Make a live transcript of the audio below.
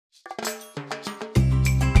Hi,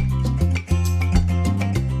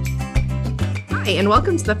 and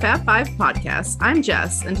welcome to the Fab Five podcast. I'm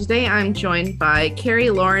Jess, and today I'm joined by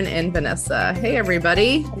Carrie, Lauren, and Vanessa. Hey,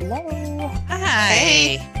 everybody. Hello.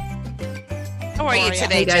 Hi. How are you today,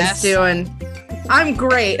 How you guys Jess? doing? I'm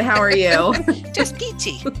great. How are you? Just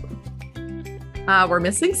peachy. We're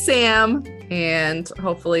missing Sam, and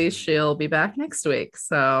hopefully she'll be back next week.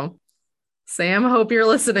 So, Sam, I hope you're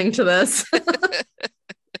listening to this.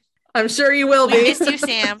 I'm sure you will be. We miss you,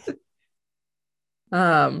 Sam.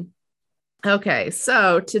 Okay,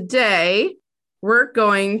 so today we're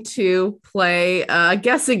going to play a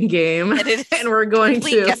guessing game, and we're going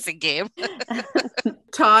to guessing game.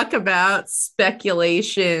 talk about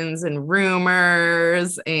speculations and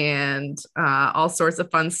rumors and all sorts of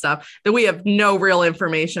fun stuff that we have no real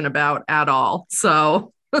information about at all.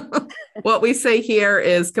 So what we say here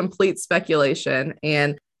is complete speculation,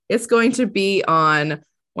 and it's going to be on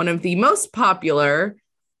one of the most popular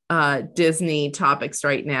Disney topics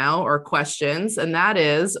right now, or questions, and that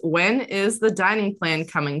is, when is the dining plan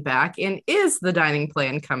coming back, and is the dining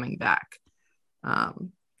plan coming back?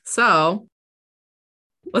 So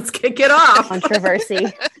let's kick it off. Controversy.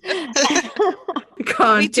 We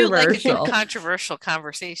do like a Controversial. good controversial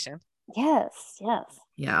conversation. Yes.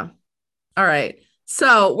 Yeah. All right.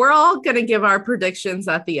 So we're all going to give our predictions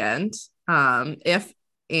at the end, if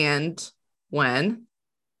and when.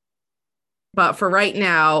 But for right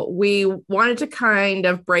now, we wanted to kind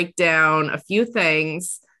of break down a few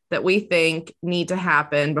things that we think need to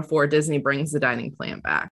happen before Disney brings the dining plan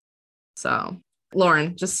back. So,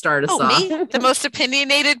 Lauren, just start us off. Me? The most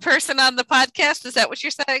opinionated person on the podcast? Is that what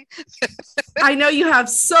you're saying? I know you have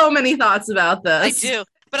so many thoughts about this. I do,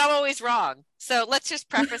 but I'm always wrong. So let's just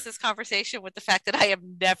preface this conversation with the fact that I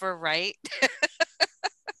am never right.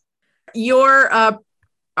 Your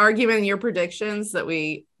argument, your predictions that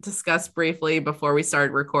we discussed briefly before we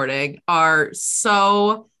started recording are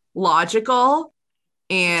so logical,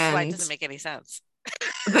 That's why it and doesn't make any sense.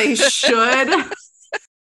 they should,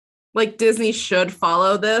 like, Disney should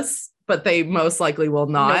follow this, but they most likely will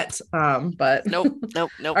not. But Nope.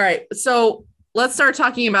 all right, so let's start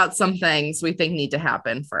talking about some things we think need to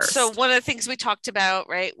happen first. So one of the things we talked about,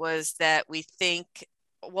 right, was that we think,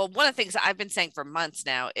 well, one of the things I've been saying for months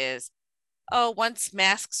now is, once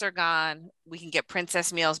masks are gone, we can get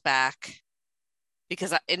princess meals back.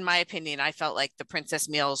 Because in my opinion, I felt like the princess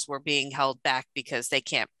meals were being held back because they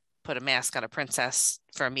can't put a mask on a princess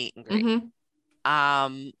for a meet and greet.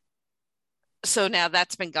 Mm-hmm. So now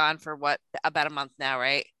that's been gone for about a month now,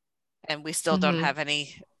 right? And we still don't have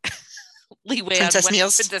any leeway Princess on when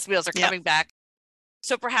meals. princess meals are coming back.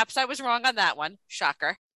 So perhaps I was wrong on that one.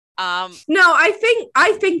 Shocker. No,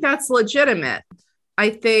 I think that's legitimate. I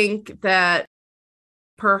think that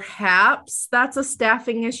perhaps that's a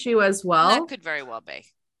staffing issue as well. That could very well be.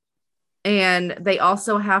 And they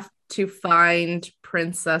also have to find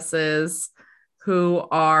princesses who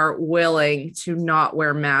are willing to not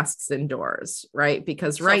wear masks indoors, right?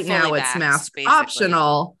 Because So right now fully it's vaxxed, mask basically.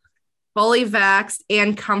 optional, fully vaxxed,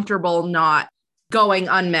 and comfortable not going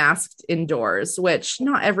unmasked indoors, which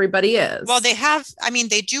not everybody is. Well, they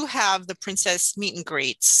do have the princess meet and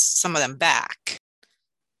greets, some of them back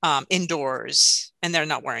indoors, and they're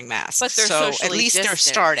not wearing masks. But they're so socially at least they're distanced.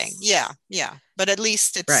 starting. Yeah. But at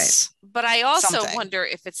least it's Right. But I also something. wonder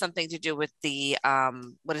if it's something to do with the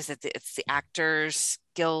what is it? It's the Actors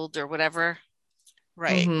Guild or whatever.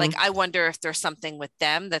 right. Mhm. Like, I wonder if there's something with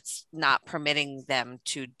them that's not permitting them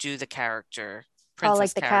to do the character. Like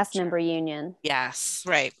princess the cast character. member union. Yes.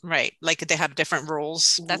 Right. Like they have different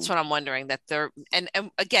rules. That's what I'm wondering, that they're, and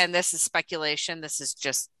again, this is speculation. This is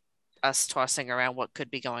just us tossing around what could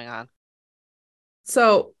be going on.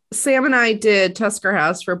 So Sam and I did Tusker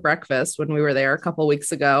House for breakfast when we were there a couple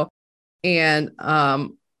weeks ago, and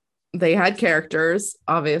they had characters,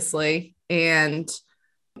 obviously, and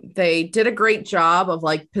they did a great job of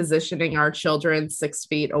like positioning our children 6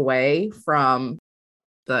 feet away from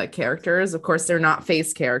the characters. Of course, they're not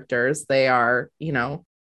face characters. They are,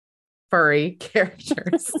 furry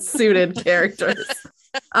characters, suited characters.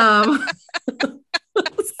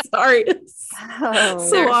 Sorry. Oh. So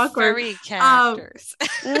They're awkward. furry characters.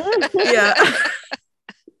 Yeah.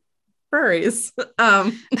 Furries.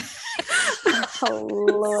 Oh,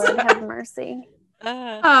 Lord, have mercy.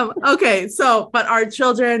 Okay, so, but our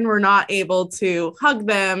children were not able to hug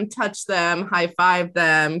them, touch them, high five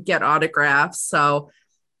them, get autographs. So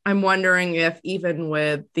I'm wondering if even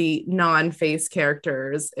with the non-face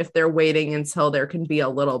characters, if they're waiting until there can be a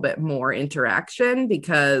little bit more interaction,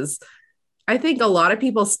 because I think a lot of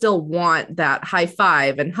people still want that high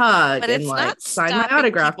five and hug But and it's like not sign my stopping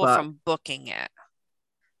autograph people book. from booking it.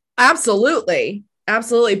 Absolutely.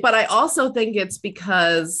 Absolutely. But I also think it's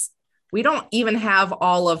because we don't even have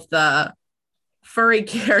all of the furry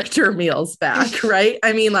character meals back, right?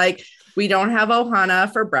 I mean, like, we don't have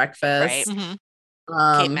Ohana for breakfast. Right.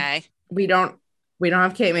 Mhm. Kate May. We don't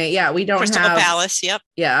have Kate May. Yeah, we don't Crystal have Palace. Yep.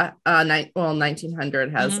 Yeah,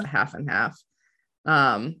 1900 has Mhm. half and half.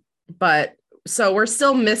 But so we're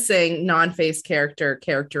still missing non-face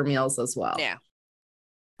character meals as well. Yeah.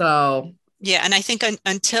 So Yeah, and I think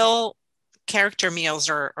until character meals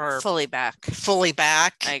are Fully back.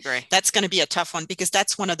 I agree. That's going to be a tough one because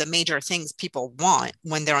that's one of the major things people want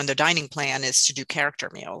when they're on the dining plan is to do character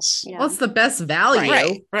meals. Yeah. well, it's the best value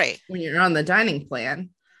Right. when you're on the dining plan.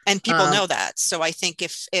 And people know that. So I think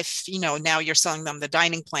if now you're selling them the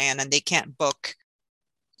dining plan and they can't book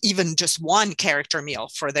even just one character meal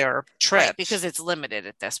for their trip. Right, because it's limited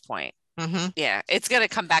at this point. Mm-hmm. Yeah, it's going to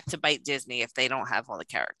come back to bite Disney if they don't have all the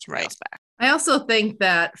character meals back. I also think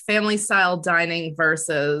that family style dining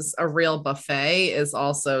versus a real buffet is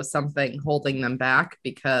also something holding them back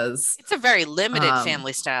because it's a very limited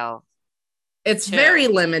family style. It's very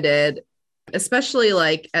limited, especially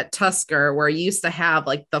like at Tusker, where you used to have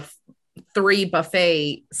like the 3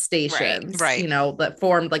 buffet stations, right. That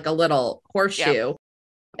formed like a little horseshoe. Yep.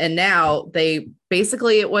 And now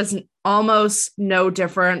it was almost no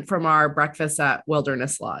different from our breakfast at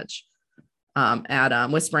Wilderness Lodge. At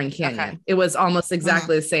Whispering Canyon. Okay. It was almost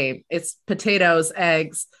exactly the same. It's potatoes,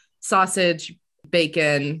 eggs, sausage,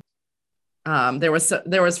 bacon. There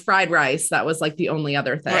was fried rice. That was like the only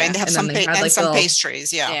other thing. Right, and they have some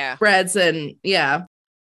pastries, breads and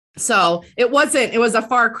So it was a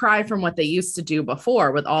far cry from what they used to do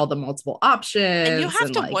before with all the multiple options. And you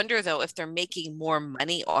have to wonder though if they're making more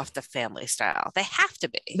money off the family style. They have to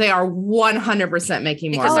be. They are 100%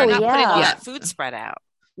 making more because money. they're not putting all that food spread out.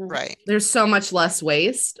 Right. There's so much less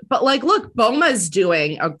waste. But like, look, Boma's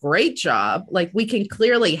doing a great job. Like, we can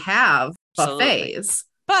clearly have buffets. Absolutely.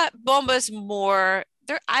 But Boma's more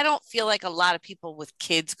there. I don't feel like a lot of people with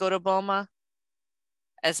kids go to Boma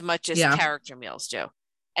as much as character meals do.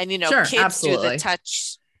 And kids absolutely. do the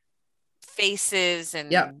touch faces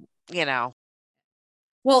and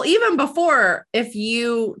Well, even before, if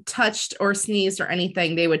you touched or sneezed or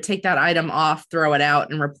anything, they would take that item off, throw it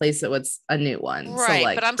out, and replace it with a new one. Right, so,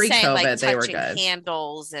 like, but I'm pre-COVID, saying like they were touching good.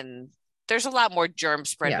 handles, and there's a lot more germ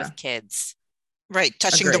spread with kids. Right,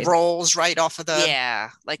 touching Agreed. the rolls right off of the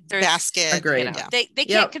like there's basket. Agreed. They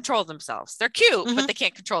can't control themselves. They're cute, but they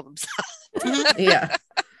can't control themselves. Yeah.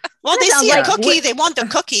 Well, they see a cookie. They want the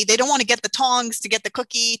cookie. They don't want to get the tongs to get the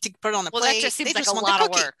cookie to put it on the plate. Well, that just seems like a want lot of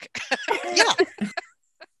work. Yeah.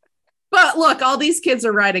 But look, all these kids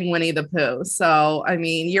are riding Winnie the Pooh. So, I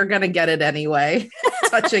mean, you're going to get it anyway,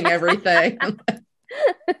 touching everything.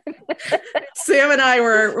 Sam and I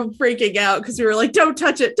were freaking out because we were like, don't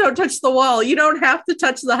touch it. Don't touch the wall. You don't have to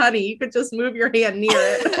touch the honey. You could just move your hand near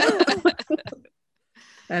it.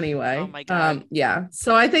 Anyway. Oh my God.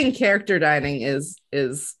 So I think character dining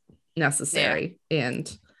is necessary. Yeah.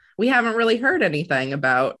 And we haven't really heard anything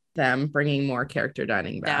about them bringing more character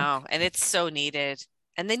dining back. No, and it's so needed.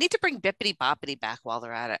 And they need to bring Bippity Boppity back while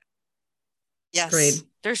they're at it. Yes. Great.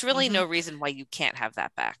 There's really no reason why you can't have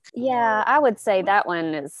that back. Yeah, I would say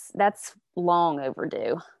that's long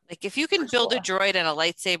overdue. Like if you can build a droid and a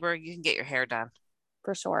lightsaber, you can get your hair done.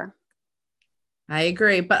 For sure. I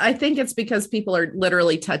agree. But I think it's because people are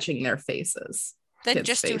literally touching their faces. Then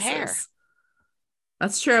just do hair.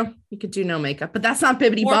 That's true. You could do no makeup, but that's not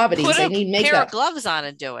Bibbidi Bobbidi. They need makeup. Put a pair of gloves on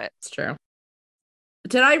and do it. It's true.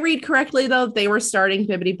 Did I read correctly though? They were starting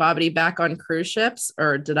Bibbidi Bobbidi back on cruise ships,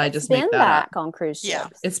 or did I just make that back up? On cruise ships? Yeah.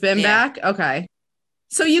 It's been back. Okay,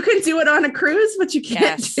 so you can do it on a cruise, but you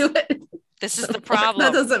can't do it. This is the problem.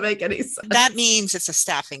 That doesn't make any sense. That means it's a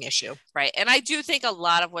staffing issue, right? And I do think a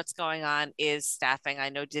lot of what's going on is staffing. I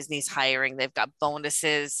know Disney's hiring; they've got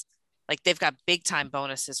bonuses, like they've got big time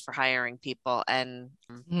bonuses for hiring people, and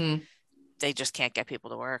they just can't get people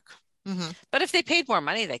to work. Mm-hmm. But if they paid more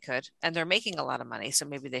money, they could, and they're making a lot of money, so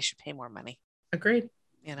maybe they should pay more money. Agreed.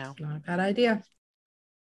 Not a bad idea.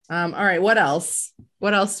 All right, what else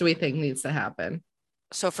do we think needs to happen?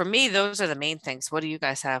 So for me, those are the main things. What do you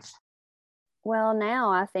guys have? Well, now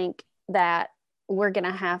I think that we're going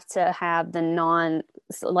to have the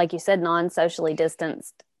like you said, non-socially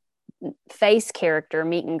distanced face character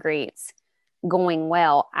meet and greets going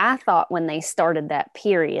well. I thought when they started that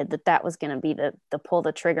period that was going to be the pull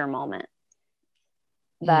the trigger moment.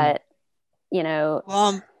 But,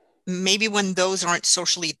 well, maybe when those aren't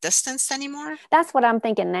socially distanced anymore. That's what I'm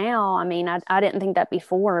thinking now. I mean, I didn't think that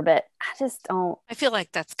before, but I just don't. I feel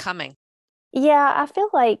like that's coming. Yeah, I feel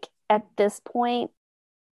like at this point,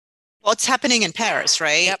 Well, it's happening in Paris,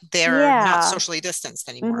 right? Yep. They're Yeah. not socially distanced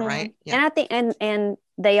anymore, Mhm. right? And I think, and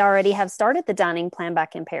they already have started the dining plan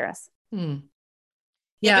back in Paris. Hmm.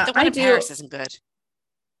 Yeah, Yeah, but the one I in do. Paris isn't good.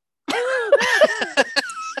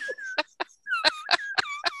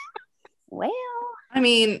 Well, I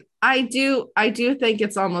mean, I do think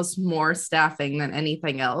it's almost more staffing than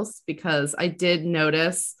anything else, because I did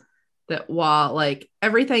notice that while like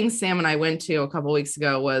everything Sam and I went to a couple weeks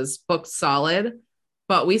ago was booked solid,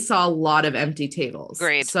 but we saw a lot of empty tables.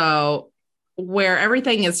 Agreed. So where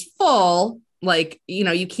everything is full, like,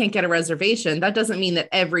 you can't get a reservation, that doesn't mean that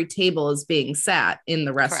every table is being sat in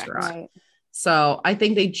the restaurant. right. So I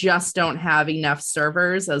think they just don't have enough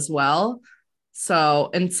servers as well. So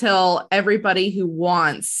until everybody who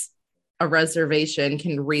wants a reservation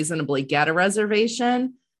can reasonably get a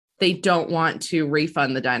reservation, they don't want to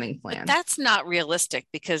refund the dining plan. But that's not realistic,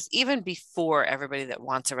 because even before, everybody that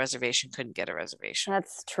wants a reservation couldn't get a reservation.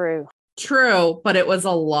 That's true. True, but it was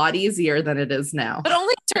a lot easier than it is now. But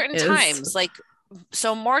only certain times. Like,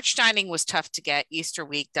 so March dining was tough to get. Easter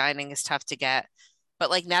week dining is tough to get. But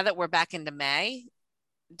like now that we're back into May,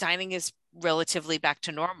 dining is relatively back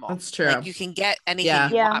to normal. That's true. Like you can get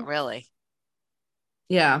anything you Yeah. want, really.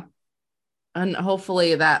 Yeah. And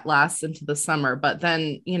hopefully that lasts into the summer. But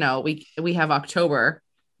then, we have October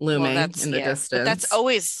looming in the distance. But that's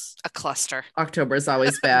always a cluster. October is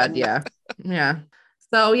always bad. Yeah. Yeah.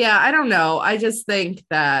 So, yeah, I don't know. I just think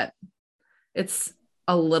that it's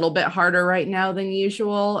a little bit harder right now than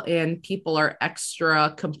usual, and people are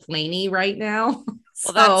extra complainy right now.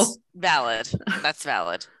 Well, that's valid. That's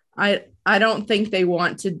valid. I don't think they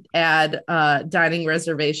want to add dining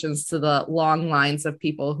reservations to the long lines of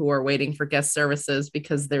people who are waiting for guest services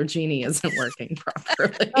because their genie isn't working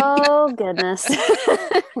properly. Oh, goodness.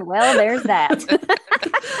 Well, there's that.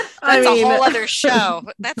 That's a whole other show.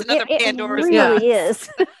 That's another Pandora's box. It really is.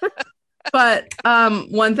 But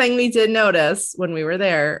one thing we did notice when we were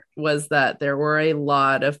there was that there were a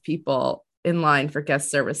lot of people in line for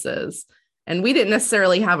guest services. And we didn't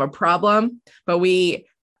necessarily have a problem, but we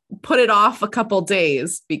put it off a couple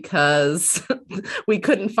days because we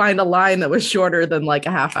couldn't find a line that was shorter than like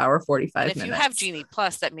a half hour, 45 minutes. If you have Genie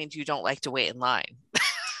Plus, that means you don't like to wait in line.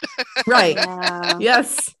 Right. Yeah.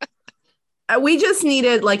 Yes. We just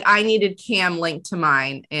needed, like, I needed Cam linked to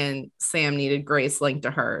mine and Sam needed Grace linked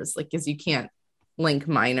to hers, like, because you can't link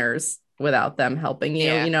minors without them helping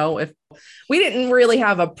you. Yeah. If we didn't really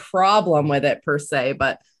have a problem with it per se,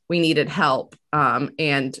 but we needed help.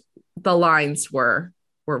 And the lines were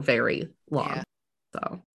very long. Yeah.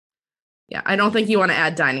 So yeah, I don't think you want to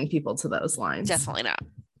add dining people to those lines. Definitely not.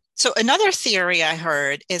 So another theory I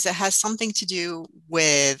heard is it has something to do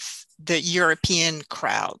with the European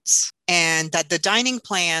crowds, and that the dining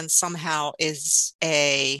plan somehow is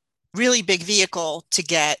a really big vehicle to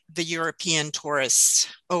get the European tourists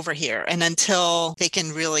over here. And until they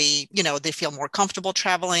can really, they feel more comfortable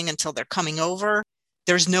traveling, until they're coming over,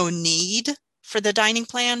 there's no need for the dining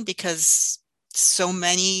plan because so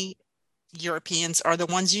many Europeans are the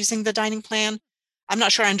ones using the dining plan. I'm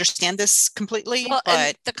not sure I understand this completely,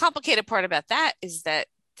 but the complicated part about that is that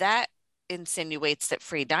insinuates that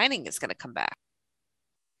free dining is going to come back.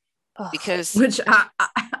 Because which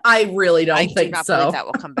I really don't think do not so. believe that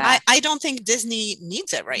will come back. I don't think Disney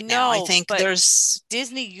needs it right now. I think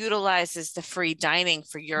Disney utilizes the free dining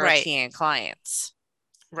for European clients.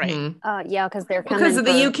 Right. Mm-hmm. Yeah, because they're coming because of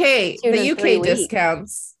the UK. The UK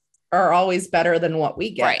discounts are always better than what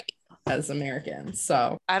we get as Americans.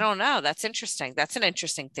 So I don't know. That's interesting. That's an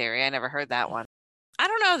interesting theory. I never heard that one. I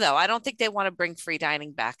don't know, though. I don't think they want to bring free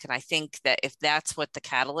dining back. And I think that if that's what the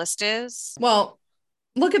catalyst is. Well,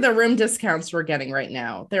 look at the room discounts we're getting right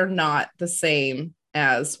now. They're not the same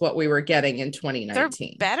as what we were getting in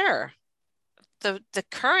 2019. They're better. The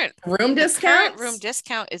current room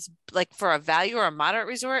discount is like for a value or a moderate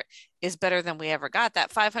resort is better than we ever got.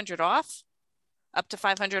 That 500 off, up to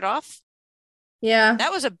 500 off. Yeah.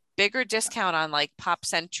 That was a bigger discount on like Pop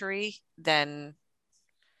Century than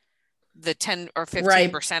the 10 or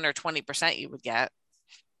 15% or 20% you would get.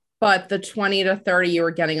 But the 20 to 30 you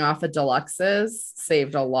were getting off of deluxes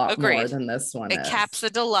saved a lot more than this one. It caps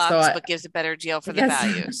the deluxe, but gives a better deal for the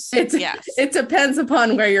values. It depends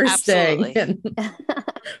upon where you're staying. And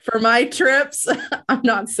for my trips, I'm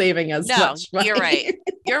not saving as much money. You're right.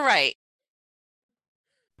 You're right.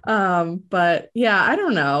 But yeah, I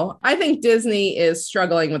don't know. I think Disney is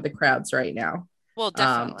struggling with the crowds right now. Well,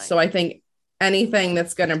 definitely. So I think anything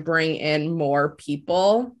that's going to bring in more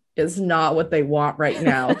people is not what they want right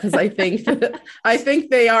now, because I think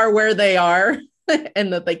they are where they are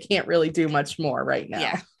and that they can't really do much more right now.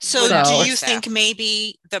 Yeah. So do you think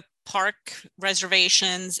maybe the park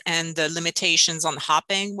reservations and the limitations on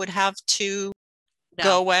hopping would have to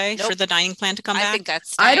go away for the dining plan to come back? I think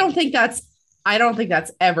that's I don't think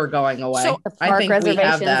that's ever going away. So The park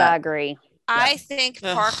reservations, I agree. I think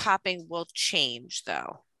park hopping will change,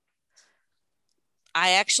 though.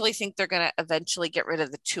 I actually think they're going to eventually get rid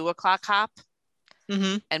of the 2:00 hop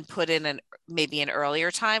and put in maybe an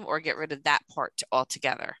earlier time, or get rid of that part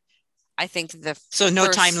altogether. I think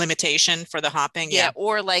no time limitation for the hopping. Yeah,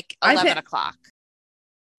 or like 11 o'clock.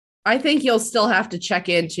 I think you'll still have to check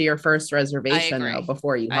into your first reservation though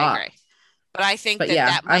before you hop. I agree. But I think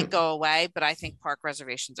that might go away, but I think park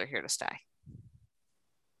reservations are here to stay.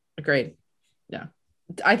 Agreed. Yeah.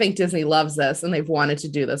 I think Disney loves this, and they've wanted to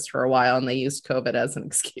do this for a while, and they used COVID as an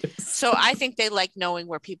excuse. So I think they like knowing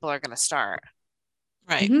where people are going to start.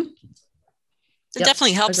 Right. Mm-hmm. It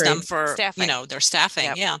definitely helps them for staffing. Their staffing.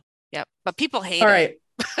 Yep. Yeah. Yep. But people hate it. All right.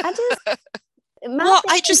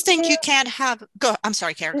 I just think you can't have. Go. I'm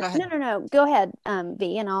sorry, Kara. Go ahead. No. Go ahead,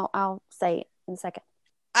 V, and I'll say it in a second.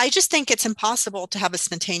 I just think it's impossible to have a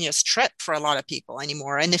spontaneous trip for a lot of people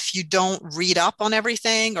anymore. And if you don't read up on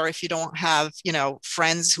everything, or if you don't have,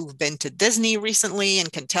 friends who've been to Disney recently and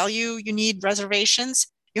can tell you need reservations,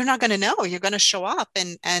 you're not going to know. You're going to show up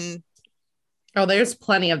and. Oh, there's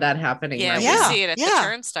plenty of that happening. Yeah, right we now. see it at the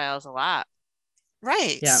turnstiles a lot.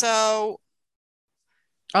 Right. Yeah. So.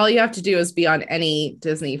 All you have to do is be on any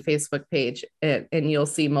Disney Facebook page, and you'll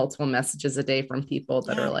see multiple messages a day from people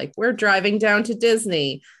that are like, we're driving down to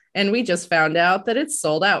Disney, and we just found out that it's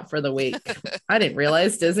sold out for the week. I didn't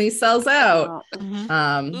realize Disney sells out.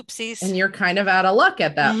 Oopsies. And you're kind of out of luck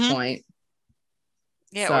at that point.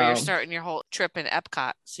 Yeah, or you're starting your whole trip in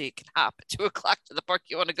Epcot so you can hop at 2:00 to the park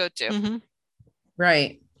you want to go to. Mm-hmm.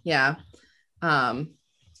 Right. Yeah.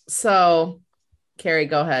 So, Carrie,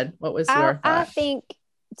 go ahead. What was your thought? I think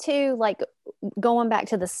too, like going back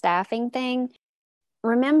to the staffing thing,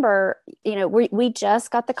 remember, we just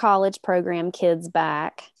got the college program kids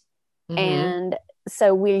back. And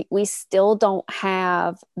so we still don't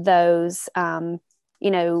have those, a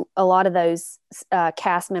lot of those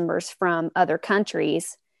cast members from other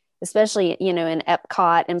countries, especially, in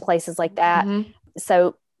Epcot and places like that.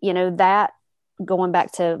 So, that going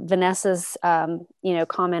back to Vanessa's,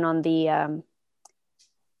 comment on the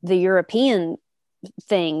European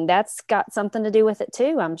thing, that's got something to do with it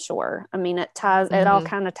too, I'm sure. I mean, it all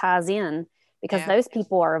kind of ties in, because those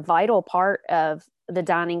people are a vital part of the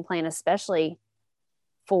dining plan, especially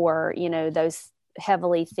for those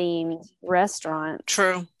heavily themed restaurants.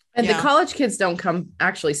 True. And the college kids don't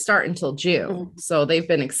actually start until June. So they've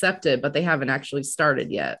been accepted, but they haven't actually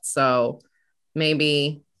started yet. So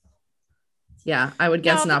maybe I would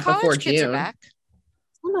guess not before June. Are back.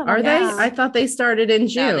 Are they? I thought they started in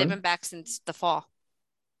June. No, they've been back since the fall.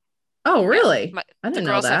 Oh, really? I didn't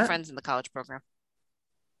know that. The girls have friends in the college program.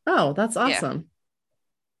 Oh, that's awesome.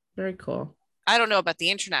 Very cool. I don't know about the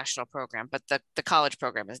international program, but the college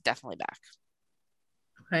program is definitely back.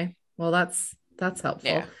 Okay. Well, that's helpful.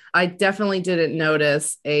 Yeah. I definitely didn't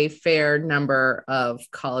notice a fair number of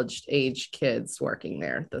college age kids working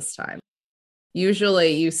there this time.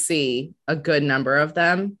 Usually you see a good number of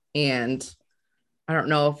them, and I don't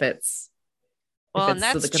know if it's and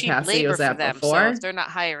that's the cheap capacity labor was for at them. before. So if they're not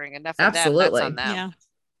hiring enough of Absolutely. them, that's on them.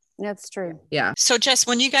 Yeah. That's true. Yeah. So Jess,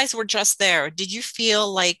 when you guys were just there, did you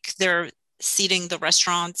feel like they're seating the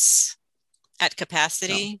restaurants at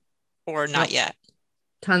capacity or not yet?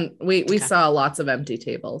 We saw lots of empty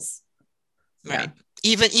tables. Right.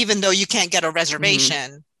 Yeah. Even though you can't get a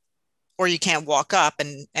reservation or you can't walk up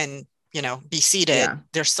and be seated,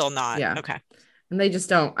 they're still not. Yeah. Okay. And they just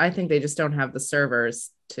don't, I think they just don't have the servers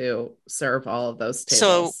to serve all of those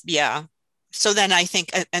tables. So, So then I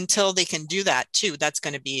think until they can do that too, that's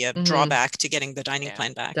going to be a drawback to getting the dining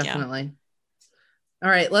plan back. Definitely. Yeah. All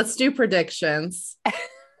right, let's do predictions.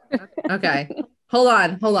 Okay. Hold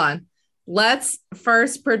on. Let's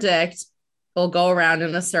first predict. We'll go around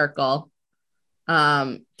in a circle.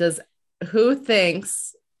 Who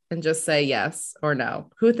thinks, and just say yes or no,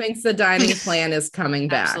 who thinks the dining plan is coming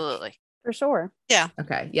back? Absolutely. For sure. Yeah.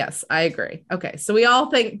 Okay. Yes, I agree. Okay. So we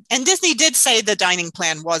all think. And Disney did say the dining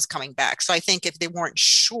plan was coming back. So I think if they weren't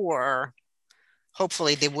sure,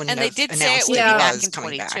 hopefully they wouldn't have announced it was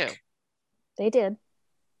coming back. They did.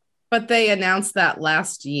 But they announced that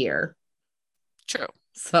last year. True.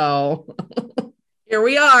 So here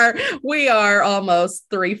we are. We are almost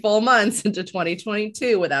 3 full months into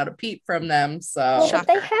 2022 without a peep from them. So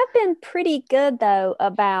they have been pretty good though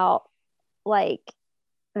about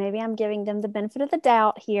maybe I'm giving them the benefit of the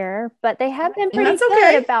doubt here, but they have been pretty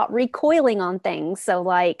good about recoiling on things. So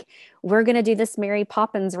we're going to do this Mary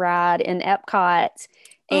Poppins ride in Epcot,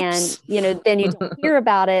 And, then you don't hear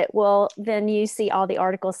about it. Well, then you see all the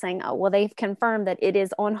articles saying, oh, well, they've confirmed that it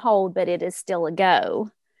is on hold, but it is still a go.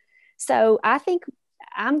 So I think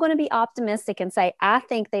I'm going to be optimistic and say, I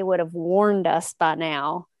think they would have warned us by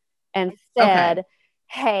now and said,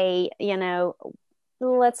 hey,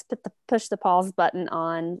 let's push the pause button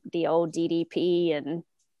on the old DDP and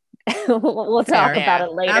we'll talk about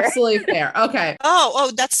it later. Absolutely fair. Okay.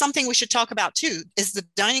 Oh, that's something we should talk about too. Is the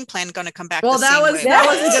dining plan going to come back? Well, that wasn't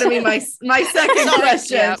going to be my second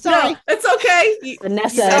question. Yeah, sorry. No, it's okay.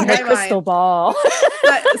 Vanessa and her crystal ball.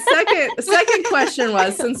 But second question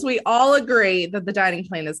was, since we all agree that the dining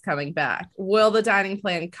plan is coming back, will the dining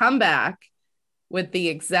plan come back with the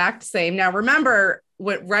exact same? Now, remember,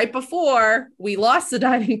 right before we lost the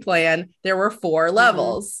dining plan, there were 4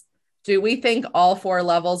 levels. Do we think all 4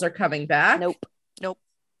 levels are coming back? Nope.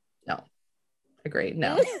 No. Agreed.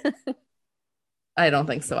 No. I don't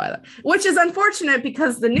think so either. Which is unfortunate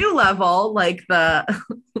because the new level, like the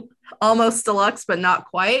almost deluxe, but not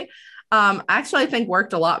quite, actually I think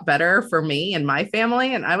worked a lot better for me and my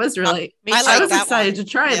family. And I was really, I was excited to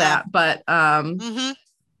try that. But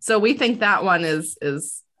so we think that one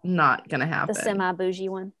is not going to happen. The semi-bougie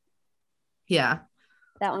one. Yeah.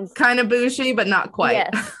 That one's kind of bougie, but not quite.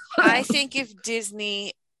 Yes. I think if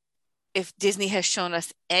Disney has shown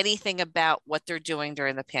us anything about what they're doing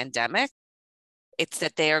during the pandemic, it's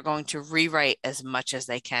that they are going to rewrite as much as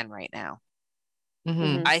they can right now.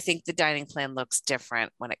 I think the dining plan looks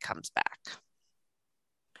different when it comes back.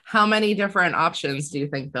 How many different options do you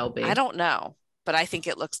think there'll be? I don't know, but I think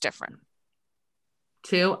it looks different.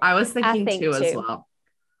 2? I was thinking 2 as well.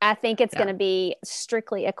 I think it's going to be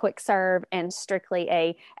strictly a quick serve and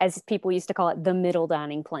strictly as people used to call it, the middle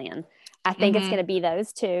dining plan. I think it's going to be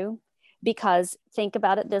those 2, because think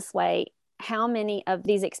about it this way. How many of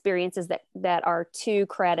these experiences that are 2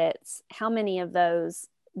 credits, how many of those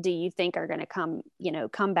do you think are going to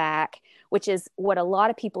come back, which is what a lot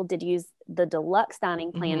of people did use the deluxe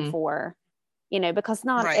dining plan for, because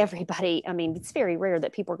not everybody, I mean, it's very rare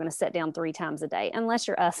that people are going to sit down 3 times a day, unless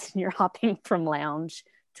you're us and you're hopping from lounge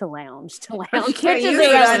to lounge to lounge. You can't use a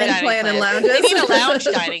dining plan in lounges. They need a lounge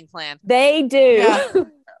dining plan. They do. Yeah.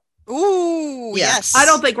 Ooh, yes. I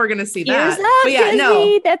don't think we're going to see that. Up, but yeah,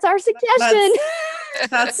 no, that's our suggestion.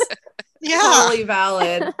 That's totally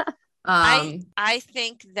valid. I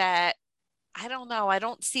think that, I don't know. I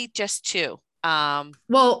don't see just 2.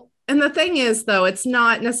 Well, and the thing is, though, it's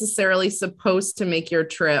not necessarily supposed to make your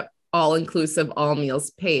trip all-inclusive, all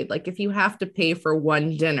meals paid. Like if you have to pay for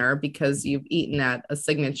one dinner because you've eaten at a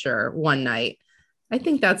signature one night, I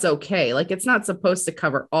think that's okay. Like it's not supposed to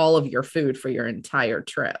cover all of your food for your entire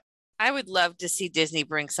trip. I would love to see Disney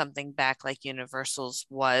bring something back like Universal's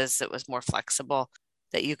was, that was more flexible,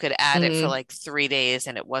 that you could add it for like 3 days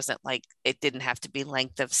and it wasn't like, it didn't have to be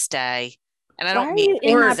length of stay. And I don't mean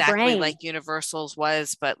exactly like Universal's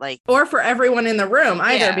was, but like, or for everyone in the room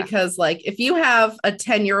either, because like if you have a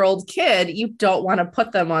 10-year-old kid, you don't want to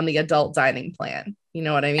put them on the adult dining plan. You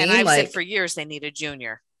know what I mean? And I've said for years they need a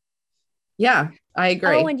junior. Yeah, I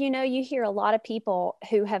agree. Oh, and you hear a lot of people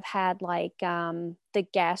who have had like the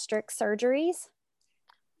gastric surgeries.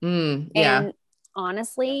 And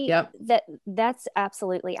honestly, that's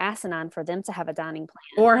absolutely asinine for them to have a dining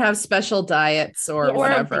plan. Or have special diets or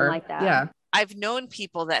whatever. Like that. Yeah. I've known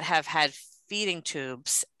people that have had feeding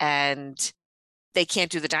tubes and they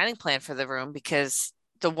can't do the dining plan for the room because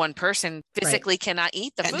the one person physically cannot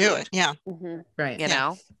eat the food. Do it. Yeah. Right. You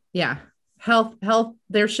know? Yeah. Health.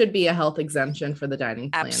 There should be a health exemption for the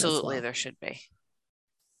dining plan. Absolutely. There should be.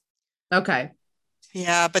 Okay.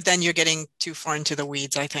 Yeah, but then you're getting too far into the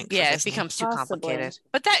weeds, I think. Yeah, it becomes too complicated.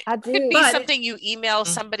 But that could be something you email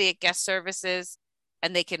somebody at guest services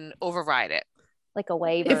and they can override it. Like a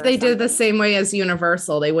waiver. If they did the same way as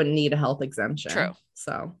Universal, they wouldn't need a health exemption. True.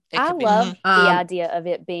 So I love the idea of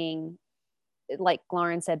it being, like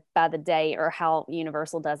Lauren said, by the day, or how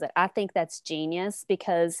Universal does it. I think that's genius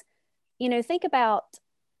because, think about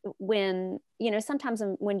when, sometimes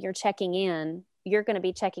when you're checking in, you're going to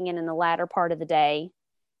be checking in the latter part of the day.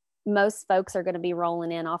 Most folks are going to be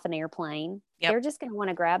rolling in off an airplane. Yep. They're just going to want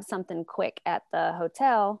to grab something quick at the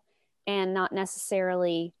hotel and not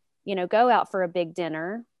necessarily go out for a big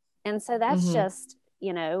dinner. And so that's just,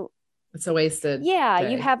 it's a wasted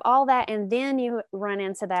day. You have all that. And then you run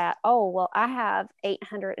into that, oh, well, I have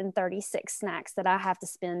 836 snacks that I have to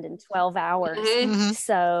spend in 12 hours.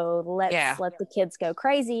 So let's let the kids go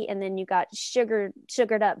crazy. And then you got sugared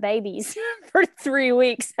up babies for 3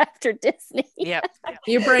 weeks after Disney. Yep.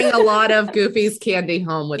 You bring a lot of Goofy's candy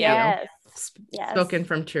home with you. Yes. Spoken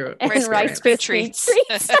from true. And Rice Krispie treats.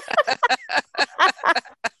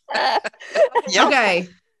 Okay.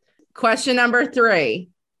 Question number 3.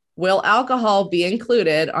 Will alcohol be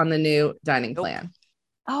included on the new dining plan?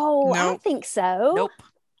 Oh, I Nope. think so. Nope.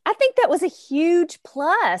 I think that was a huge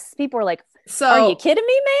plus. People were like, So are you kidding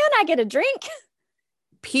me, man? I get a drink.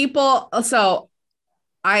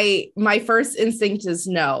 My first instinct is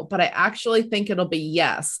no, but I actually think it'll be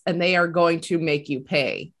yes. And they are going to make you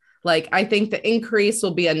pay. Like, I think the increase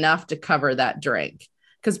will be enough to cover that drink.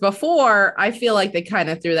 Because before, I feel like they kind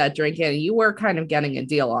of threw that drink in and you were kind of getting a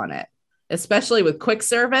deal on it, especially with quick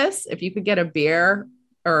service. If you could get a beer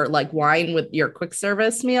or like wine with your quick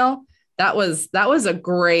service meal, that was a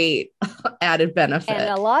great added benefit.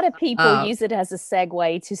 And a lot of people use it as a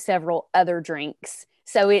segue to several other drinks.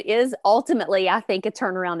 So it is ultimately, I think, a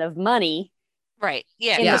turnaround of money. Right.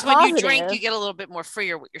 Yeah. In the Because when you positive. drink, you get a little bit more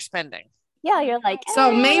freer what you're spending. Yeah, you're like,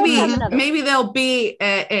 So let's have another. maybe there'll be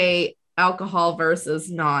a alcohol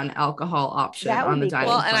versus non-alcohol option That would on the be dining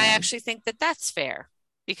cool. Well, and I plan. actually think that that's fair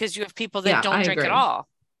because you have people that Yeah, don't I drink at agree. all.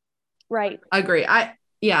 Right. I agree.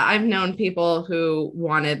 I've known people who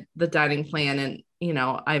wanted the dining plan, and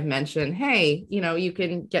I've mentioned, hey, you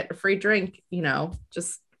can get a free drink,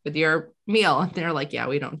 just with your meal, and they're like, yeah,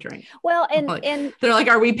 we don't drink. Well, Like, and they're like,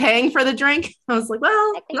 are we paying for the drink? I was like,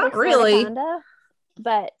 well, not really. Kinda,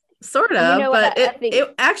 but Sort of, but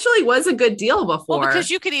it actually was a good deal before. Well,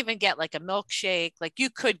 because you could even get like a milkshake, like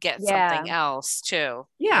you could get something else too.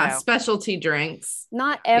 Yeah, specialty drinks.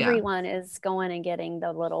 Not everyone is going and getting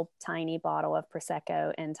the little tiny bottle of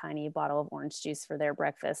Prosecco and tiny bottle of orange juice for their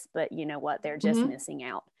breakfast, but you know what? They're just missing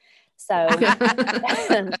out. So,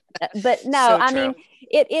 but no, I mean,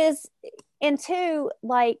 it is, and two,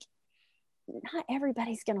 like, not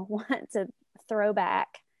everybody's going to want to throw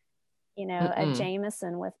back, a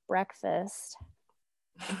Jameson with breakfast.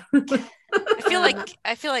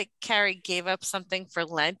 I feel like Carrie gave up something for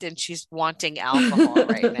Lent and she's wanting alcohol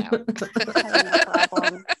right now. No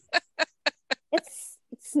problem.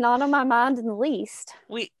 It's not on my mind in the least.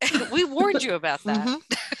 We warned you about that.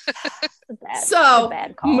 So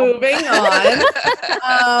bad call. Moving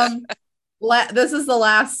on. This is the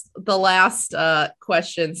last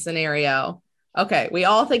question scenario. Okay, we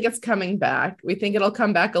all think it's coming back. We think it'll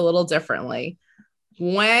come back a little differently.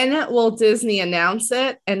 When will Disney announce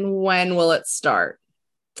it, and when will it start?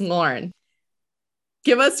 Lauren,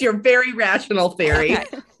 give us your very rational theory.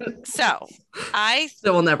 Okay. So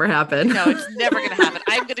that will never happen. No, it's never going to happen.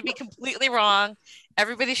 I'm going to be completely wrong.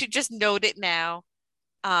 Everybody should just note it now.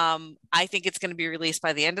 I think it's going to be released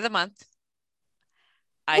by the end of the month.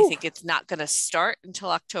 I think it's not going to start until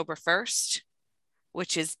October 1st,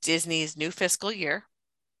 which is Disney's new fiscal year.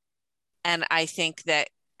 And I think that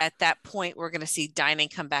at that point, we're going to see dining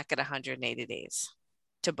come back at 180 days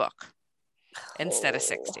to book instead of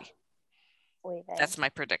 60. That's my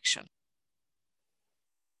prediction.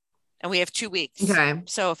 And we have 2 weeks. Okay.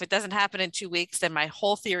 So if it doesn't happen in 2 weeks, then my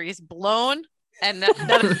whole theory is blown and none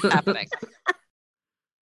of it's happening.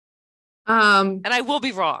 And I will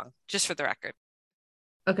be wrong, just for the record.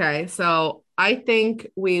 Okay, so I think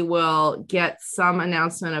we will get some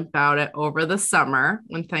announcement about it over the summer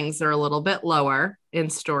when things are a little bit lower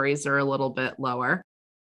and stories are a little bit lower.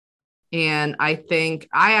 And I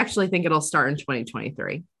actually think it'll start in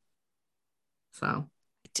 2023. So I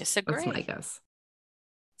disagree. That's my guess.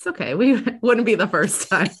 It's okay. We wouldn't be the first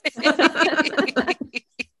time.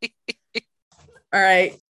 All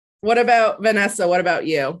right. What about Vanessa? What about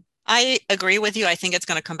you? I agree with you. I think it's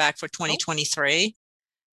going to come back for 2023.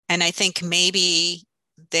 And I think maybe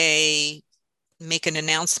they make an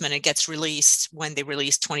announcement. It gets released when they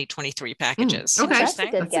release 2023 packages. Okay. That's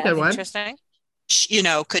a good one. Interesting.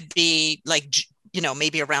 Could be like,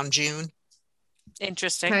 maybe around June.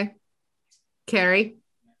 Interesting. Okay. Carrie?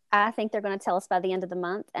 I think they're going to tell us by the end of the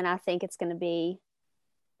month. And I think it's going to be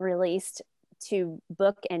released to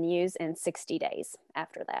book and use in 60 days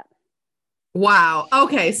after that. Wow.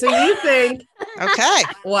 Okay. So you think. Okay.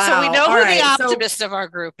 Wow. So we know who the optimist of our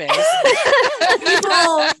group is.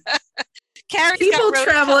 People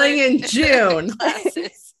traveling in June.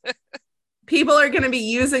 People are going to be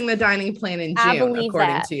using the dining plan in June,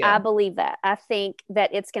 according to you. I believe that. I think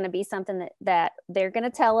that it's going to be something that they're going to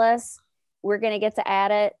tell us. We're going to get to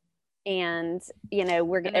add it. And,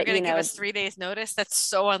 we're going to give us 3 days notice. That's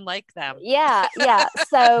so unlike them. Yeah. Yeah.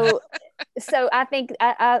 So I think,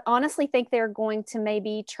 I honestly think they're going to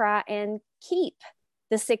maybe try and keep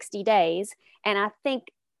the 60 days. And I think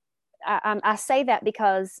I say that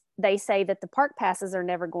because they say that the park passes are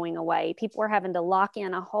never going away. People are having to lock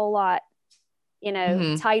in a whole lot,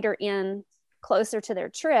 tighter in, closer to their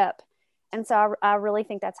trip. And so I really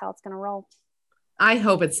think that's how it's going to roll. I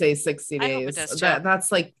hope it stays 60 days. I hope it does too.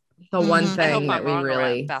 That's like the one thing that we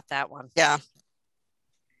really about that one. Yeah.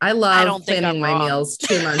 I love planning my meals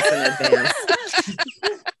 2 months in advance.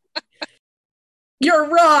 You're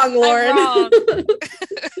wrong, Lauren. I'm wrong.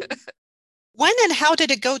 When and how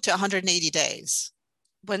did it go to 180 days?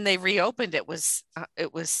 When they reopened, it was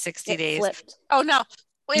 60 days. Flipped. Oh no.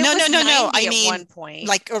 No. I at mean, one point,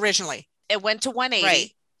 like originally. it went to 180,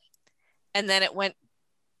 Right. and then it went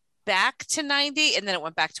back to 90, and then it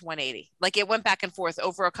went back to 180. Like it went back and forth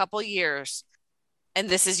over a couple years, and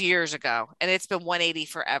this is years ago, and it's been 180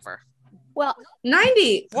 forever. Well,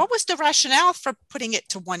 90. What was the rationale for putting it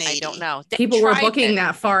to 180? I don't know. They People were tried booking it.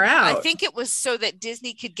 that far out. I think it was so that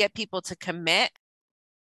Disney could get people to commit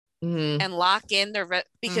Mhm. and lock in their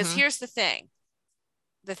because Mhm. here's the thing.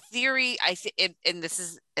 The theory, and this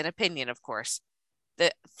is an opinion, of course,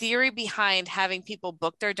 the theory behind having people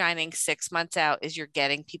book their dining 6 months out is you're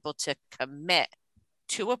getting people to commit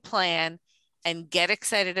to a plan and get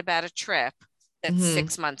excited about a trip that's Mhm.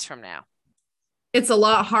 6 months from now. It's a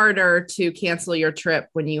lot harder to cancel your trip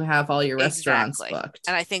when you have all your restaurants Exactly. booked.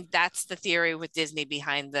 And I think that's the theory with Disney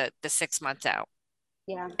behind the 6 months out.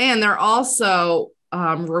 yeah. And they're also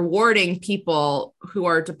rewarding people who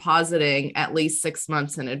are depositing at least 6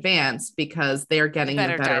 months in advance because they're getting the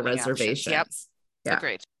better dining reservations. options. Yep. Yeah.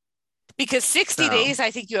 Agreed. Because 60 days,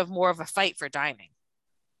 I think you have more of a fight for dining.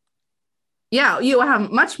 Yeah, you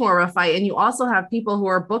have much more of a fight. And you also have people who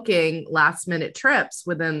are booking last minute trips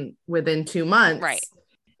within 2 months. Right.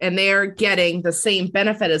 And they're getting the same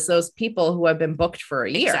benefit as those people who have been booked for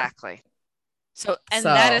a year. Exactly. So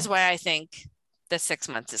that is why I think the 6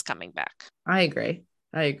 months is coming back. I agree.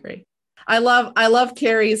 I love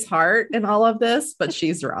Carrie's heart in all of this, but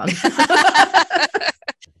she's wrong.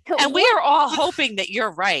 And we are all hoping that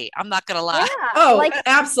you're right. I'm not going to lie. Yeah. Oh, like,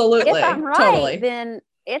 absolutely. if I'm right, Totally. then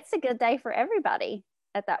it's a good day for everybody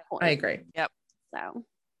at that point. I agree. Yep. So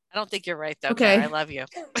I don't think you're right, though. Okay. Kara. I love you.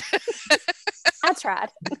 I tried.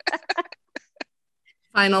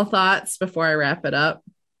 Final thoughts before I wrap it up.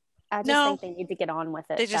 I just think they need to get on with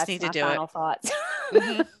it. They just That's need to my do final it. thoughts.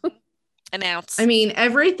 Mm-hmm. Announce. I mean,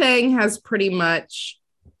 everything has pretty much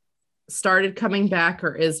started coming back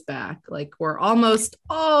or is back. Like we're almost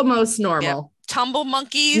normal. Yep. Tumble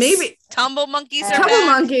monkeys. Maybe tumble monkeys are Tumble back.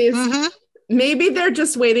 monkeys. Mhm. Maybe they're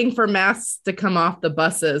just waiting for masks to come off the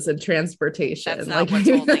buses and transportation. That's not what's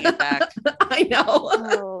holding it back. I know.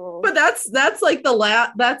 Oh. But that's like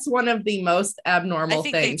that's one of the most abnormal I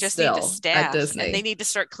think things they just still need to staff, at Disney. and they need to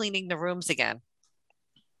start cleaning the rooms again.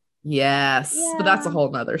 Yes, Yeah. but that's a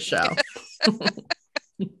whole nother show,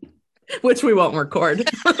 which we won't record.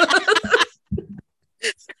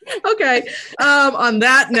 Okay. On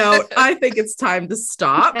that note, I think it's time to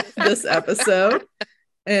stop this episode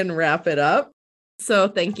and wrap it up. So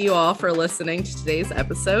thank you all for listening to today's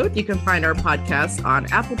episode. You can find our podcast on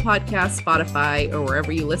Apple Podcasts, Spotify, or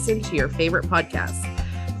wherever you listen to your favorite podcasts.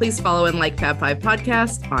 Please follow and like Fab 5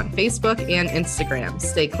 Podcast on Facebook and Instagram.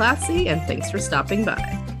 Stay classy, and thanks for stopping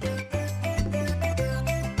by.